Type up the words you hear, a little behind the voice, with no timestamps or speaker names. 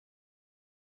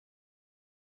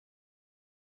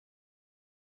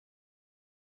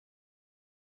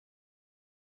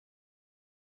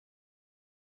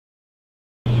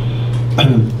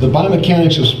The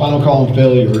biomechanics of spinal column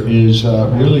failure is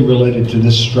really related to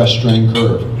this stress-strain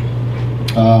curve.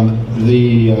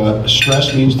 The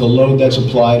stress means the load that's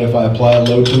applied. If I apply a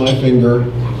load to my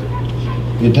finger,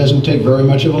 it doesn't take very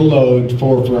much of a load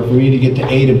for me to get to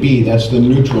A to B. That's the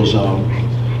neutral zone.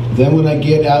 Then when I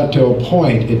get out to a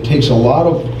point, it takes a lot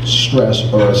of stress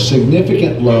or a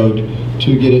significant load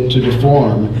to get it to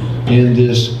deform in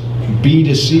this B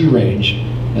to C range.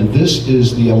 And this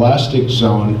is the elastic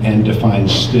zone and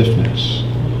defines stiffness.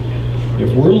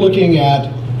 If we're looking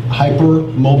at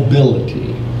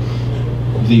hypermobility,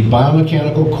 the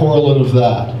biomechanical correlate of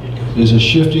that is a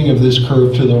shifting of this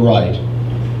curve to the right,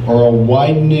 or a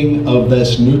widening of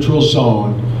this neutral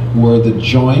zone where the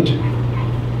joint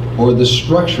or the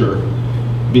structure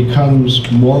becomes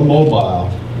more mobile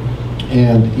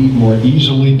and more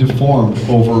easily deformed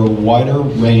over a wider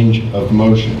range of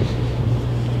motion.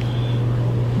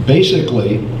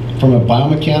 Basically, from a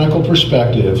biomechanical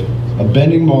perspective, a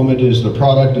bending moment is the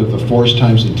product of the force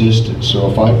times the distance.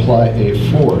 So if I apply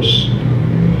a force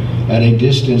at a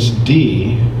distance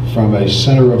d from a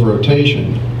center of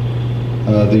rotation,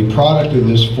 the product of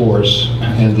this force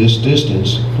and this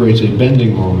distance creates a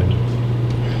bending moment,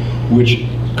 which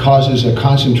causes a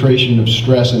concentration of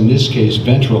stress, in this case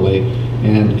ventrally,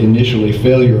 and initially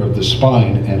failure of the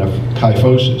spine and of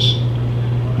kyphosis.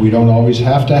 We don't always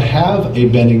have to have a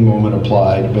bending moment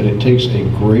applied, but it takes a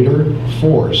greater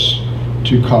force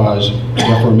to cause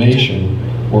deformation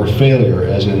or failure,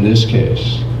 as in this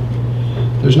case.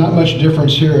 There's not much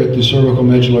difference here at the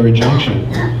cervical-medullary junction.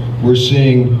 We're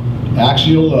seeing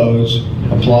axial loads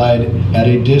applied at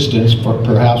a distance,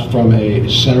 perhaps from a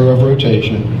center of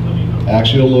rotation,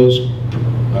 axial loads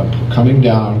coming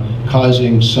down,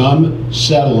 causing some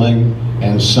settling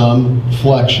and some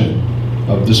flexion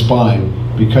of the spine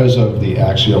because of the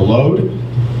axial load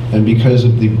and because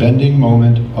of the bending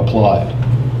moment applied.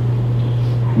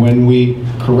 When we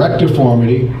correct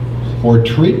deformity or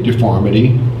treat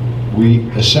deformity, we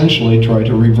essentially try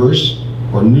to reverse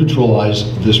or neutralize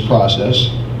this process.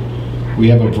 We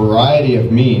have a variety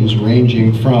of means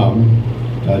ranging from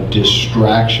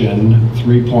distraction,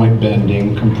 three-point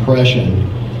bending, compression,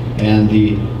 and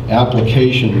the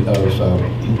application of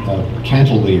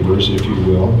cantilevers, if you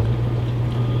will.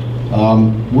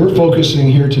 We're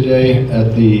focusing here today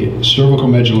at the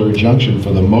cervical-medullary junction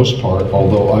for the most part,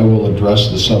 although I will address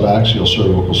the subaxial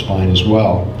cervical spine as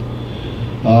well.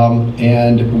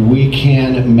 And we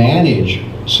can manage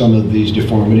some of these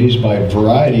deformities by a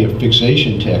variety of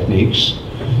fixation techniques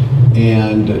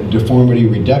and deformity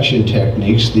reduction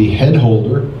techniques. The head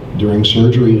holder during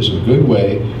surgery is a good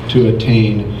way to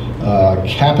attain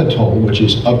capital, which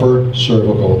is upper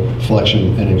cervical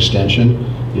flexion and extension,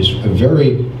 is a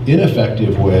very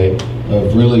ineffective way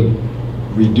of really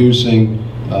reducing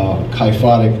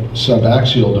kyphotic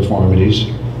subaxial deformities.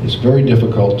 It's very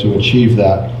difficult to achieve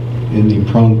that in the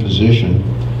prone position.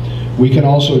 We can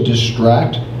also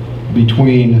distract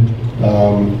between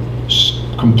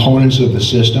components of the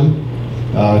system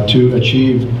to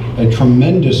achieve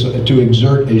to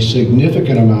exert a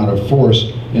significant amount of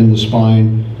force in the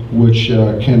spine, which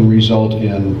can result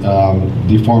in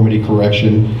deformity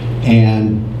correction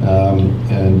and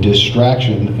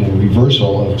distraction and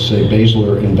reversal of, say,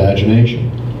 basilar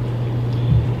invagination.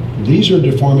 These are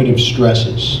deformative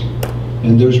stresses,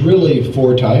 and there's really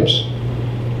four types.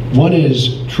 One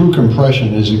is true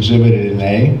compression, as exhibited in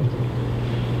A.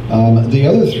 The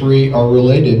other three are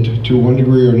related to one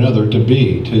degree or another to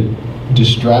B, to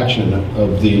distraction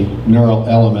of the neural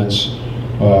elements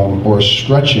or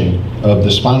stretching of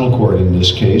the spinal cord in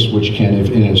this case, which can, if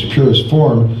in its purest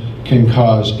form, can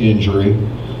cause injury.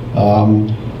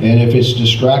 And if it's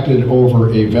distracted over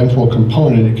a ventral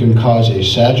component, it can cause a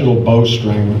sagittal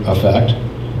bowstring effect,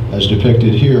 as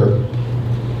depicted here,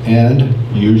 and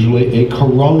usually a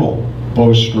coronal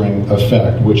bowstring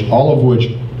effect, all of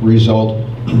which result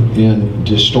in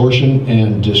distortion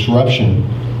and disruption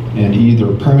and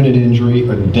either permanent injury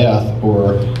or death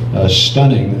or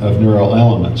stunning of neural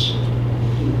elements.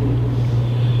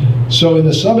 So in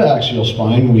the subaxial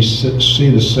spine, we see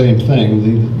the same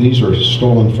thing. These are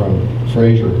stolen from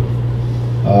Fraser.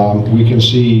 We can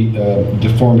see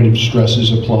deformative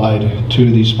stresses applied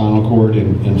to the spinal cord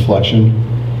in flexion.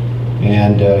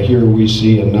 And here we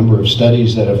see a number of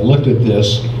studies that have looked at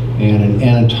this and an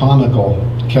anatomical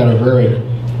cadaveric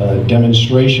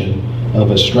demonstration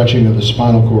of a stretching of the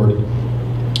spinal cord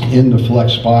in the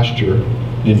flexed posture.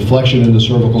 In flexion in the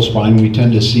cervical spine, we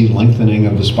tend to see lengthening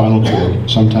of the spinal cord,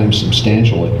 sometimes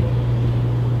substantially.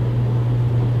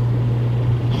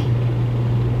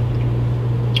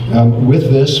 With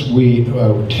this, we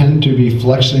tend to be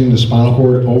flexing the spinal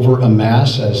cord over a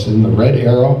mass, as in the red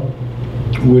arrow,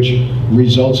 which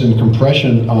results in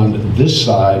compression on this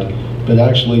side, but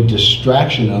actually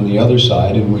distraction on the other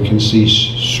side, and we can see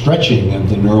stretching of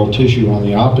the neural tissue on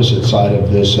the opposite side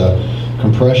of this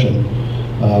compression,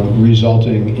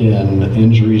 resulting in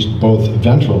injuries both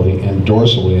ventrally and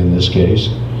dorsally in this case.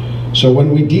 So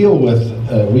when we deal with,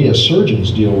 we as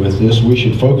surgeons deal with this, we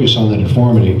should focus on the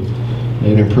deformity.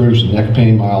 It improves neck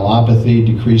pain, myelopathy,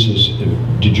 decreases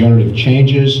degenerative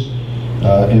changes,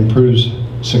 improves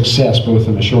success both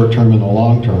in the short term and the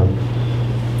long term.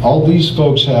 All these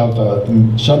folks have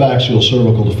subaxial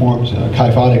cervical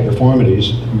kyphotic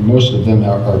deformities. Most of them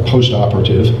are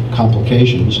post-operative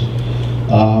complications.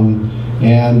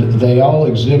 And they all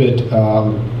exhibit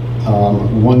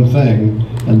one thing,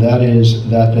 and that is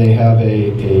that they have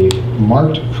a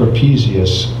marked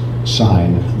trapezius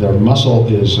sign. Their muscle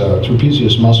is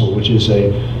trapezius muscle, which is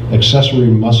a accessory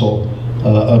muscle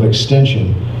of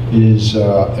extension, is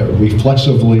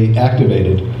reflexively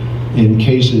activated in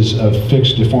cases of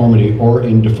fixed deformity or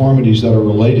in deformities that are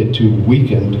related to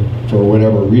weakened, for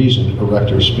whatever reason,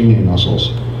 erector spinae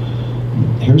muscles.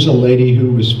 Here's a lady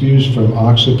who was fused from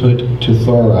occiput to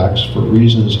thorax for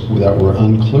reasons that were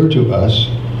unclear to us,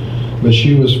 but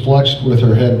she was flexed with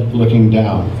her head looking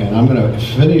down. And I'm going to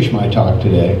finish my talk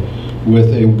today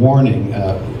with a warning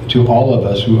to all of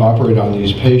us who operate on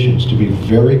these patients to be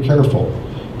very careful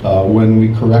when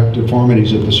we correct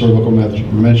deformities at the cervical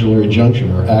medullary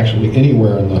junction, or actually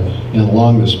anywhere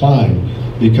along the spine,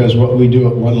 because what we do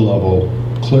at one level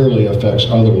clearly affects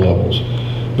other levels.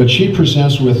 But she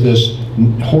presents with this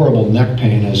horrible neck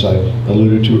pain, as I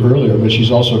alluded to earlier, but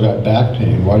she's also got back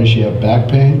pain. Why does she have back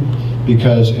pain?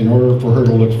 Because in order for her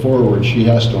to look forward, she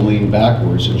has to lean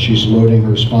backwards, and she's loading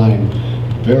her spine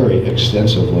very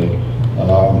extensively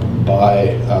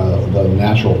by the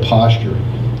natural posture.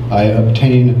 I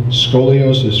obtain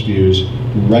scoliosis views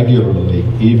regularly,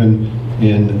 even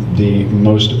in the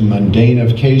most mundane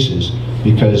of cases,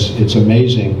 because it's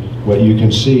amazing what you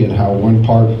can see and how one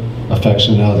part affects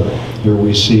another. Here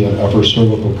we see an upper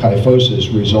cervical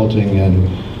kyphosis resulting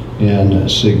in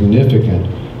significant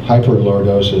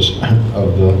hyperlordosis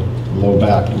of the low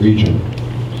back region.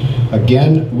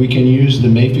 Again, we can use the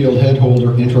Mayfield head holder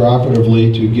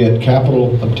intraoperatively to get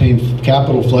obtain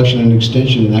capital flexion and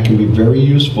extension, and that can be very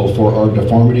useful for our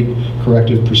deformity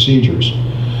corrective procedures.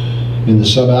 In the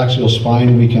subaxial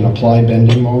spine, we can apply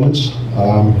bending moments,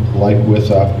 like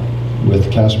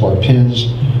with Caspar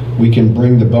pins. We can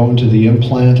bring the bone to the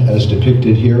implant, as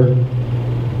depicted here,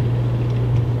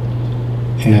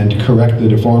 and correct the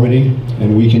deformity.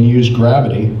 And we can use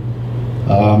gravity.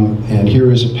 And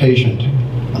here is a patient.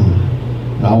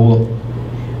 Now,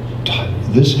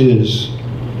 this is,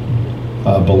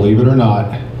 believe it or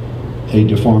not, a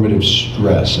deformative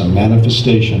stress, a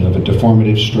manifestation of a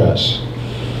deformative stress.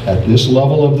 At this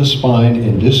level of the spine,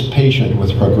 in this patient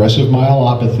with progressive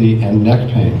myelopathy and neck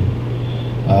pain,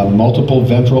 multiple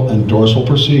ventral and dorsal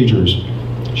procedures,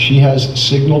 she has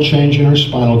signal change in her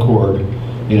spinal cord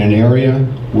in an area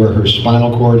where her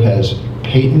spinal cord has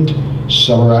patent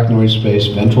subarachnoid space,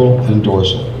 ventral and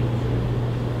dorsal.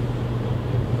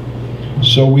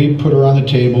 So we put her on the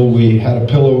table, we had a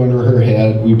pillow under her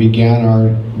head, we began our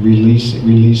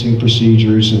releasing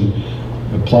procedures and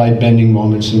applied bending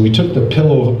moments, and we took the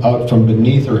pillow out from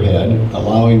beneath her head,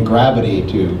 allowing gravity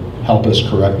to help us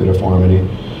correct the deformity.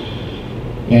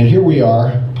 And here we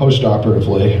are,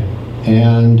 post-operatively,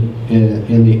 and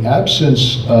in the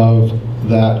absence of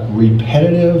that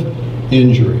repetitive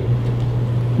injury,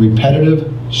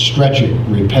 repetitive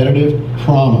stretching, repetitive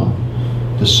trauma,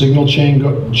 the signal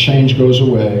change goes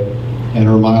away and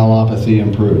her myelopathy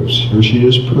improves. Here she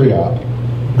is pre-op,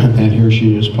 and here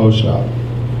she is post-op.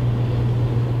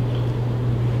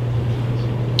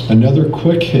 Another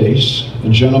quick case, a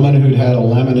gentleman who'd had a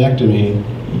laminectomy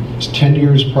 10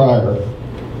 years prior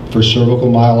for cervical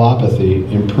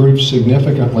myelopathy, improved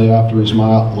significantly after his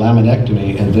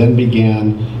laminectomy, and then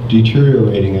began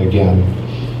deteriorating again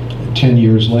 10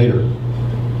 years later.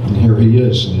 And here he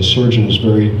is, and the surgeon is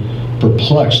very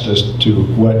perplexed as to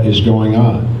what is going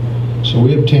on. So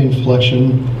we obtained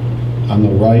flexion on the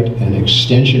right and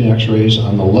extension x-rays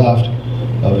on the left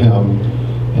of him,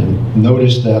 and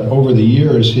noticed that over the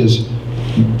years his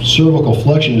cervical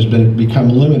flexion has become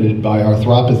limited by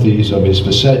arthropathies of his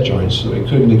facet joints, so he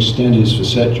couldn't extend his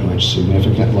facet joints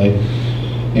significantly.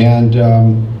 And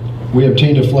we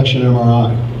obtained a flexion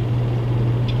MRI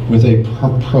with a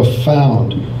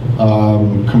profound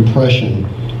compression,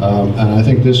 and I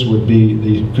think this would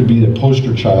be could be the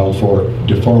poster child for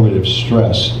deformative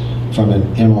stress from an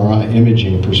MRI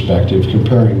imaging perspective,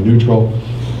 comparing neutral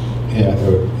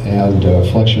and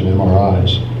flexion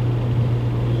MRIs.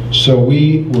 So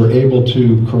we were able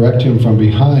to correct him from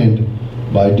behind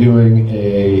by doing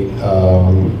a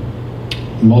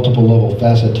multiple level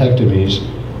facetectomies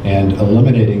and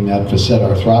eliminating that facet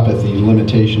arthropathy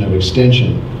limitation of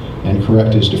extension, and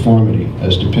correct his deformity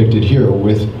as depicted here,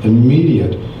 with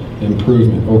immediate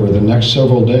improvement over the next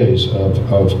several days of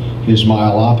his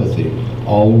myelopathy.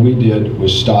 All we did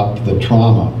was stop the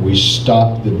trauma. We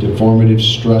stopped the deformative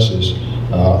stresses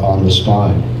on the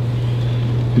spine.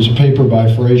 There's a paper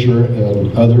by Fraser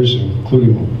and others,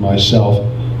 including myself,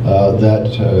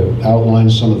 that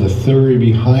outlines some of the theory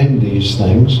behind these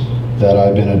things that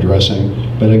I've been addressing.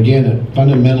 But again, it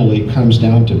fundamentally comes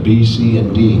down to B, C,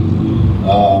 and D,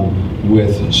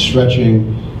 with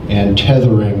stretching and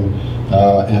tethering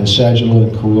and sagittal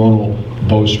and coronal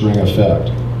bowstring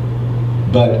effect.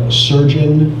 But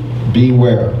surgeon,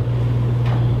 beware.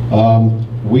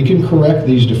 We can correct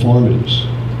these deformities,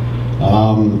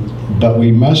 but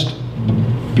we must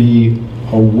be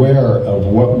aware of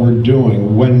what we're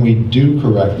doing when we do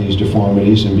correct these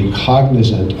deformities, and be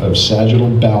cognizant of sagittal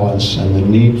balance and the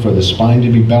need for the spine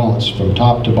to be balanced from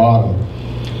top to bottom.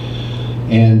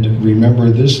 And remember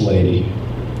this lady,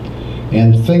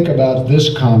 and think about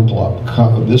this problem,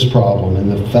 and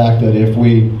the fact that if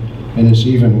we, and it's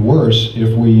even worse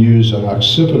if we use an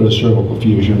occipitocervical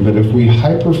fusion, but if we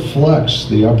hyperflex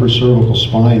the upper cervical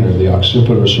spine or the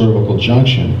occipitocervical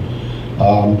junction,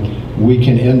 we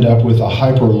can end up with a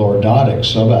hyperlordotic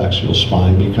subaxial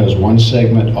spine, because one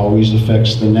segment always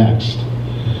affects the next.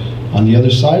 On the other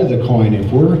side of the coin,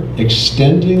 if we're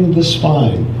extending the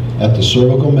spine at the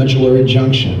cervical medullary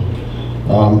junction,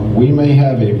 we may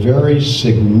have a very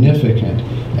significant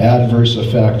adverse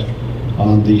effect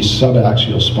on the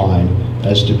subaxial spine,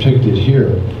 as depicted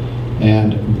here,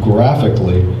 and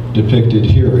graphically depicted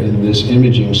here in this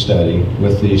imaging study,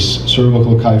 with the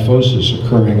cervical kyphosis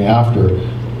occurring after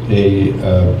a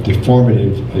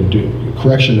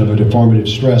correction of a deformative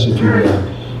stress, if you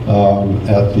will,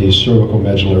 at the cervical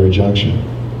medullary junction.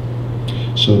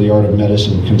 So the art of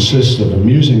medicine consists of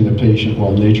amusing the patient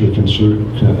while nature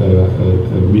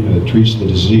treats the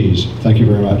disease. Thank you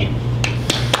very much.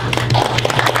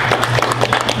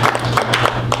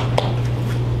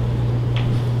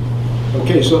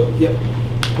 Okay, so, yeah,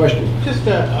 question? Just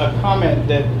a comment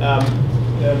that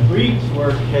Breed's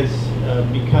work has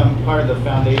become part of the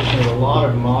foundation of a lot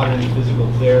of modern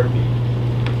physical therapy.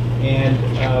 And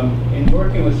in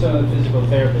working with some of the physical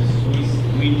therapists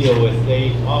we deal with,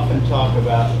 they often talk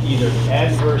about either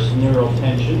adverse neural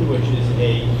tension, which is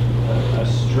a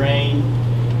strain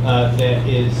that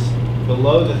is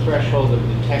below the threshold of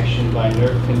detection by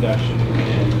nerve conduction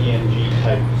and EMG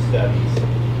type studies,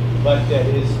 but that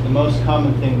is the most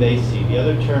common thing they see. The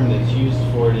other term that's used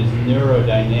for it is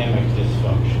neurodynamic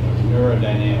dysfunction, or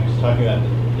neurodynamics, talking about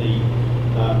the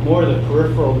more the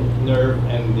peripheral nerve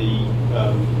and the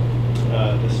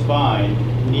spine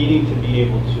needing to be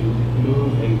able to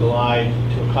move and glide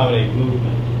to accommodate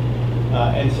movement.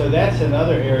 And so that's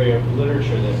another area of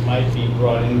literature that might be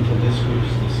brought into this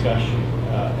group's discussion.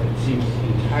 It seems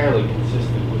entirely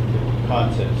consistent with the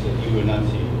concepts that you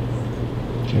enunciated.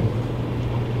 Okay.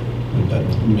 That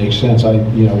makes sense.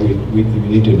 We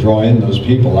need to draw in those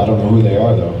people. I don't know who they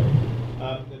are, though.